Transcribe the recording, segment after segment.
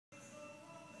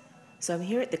So I'm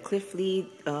here at the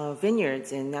CliffLede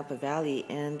vineyards in Napa Valley,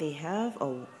 and they have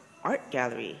a art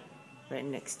gallery right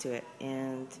next to it.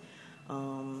 And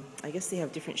I guess they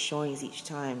have different showings each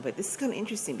time, but this is kind of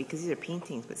interesting because these are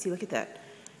paintings. But see, look at that.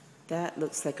 That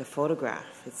looks like a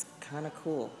photograph. It's kind of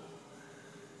cool.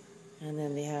 And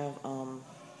then they have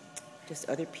just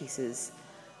other pieces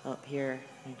up here.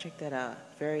 And check that out.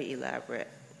 Very elaborate.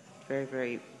 Very,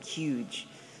 very huge.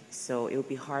 So it would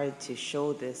be hard to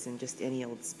show this in just any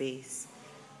old space.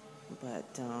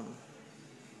 But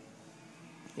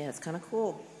yeah, it's kind of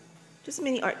cool. Just a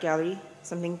mini art gallery.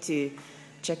 Something to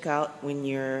check out when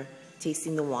you're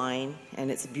tasting the wine.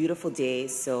 And it's a beautiful day,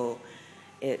 so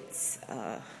it's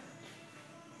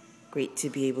great to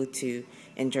be able to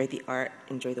enjoy the art,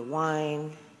 enjoy the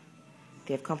wine.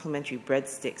 They have complimentary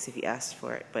breadsticks if you ask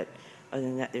for it, but other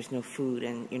than that, there's no food,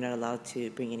 and you're not allowed to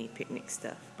bring any picnic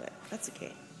stuff, but that's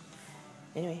okay.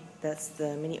 Anyway, that's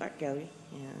the mini art gallery,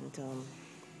 and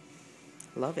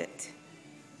love it.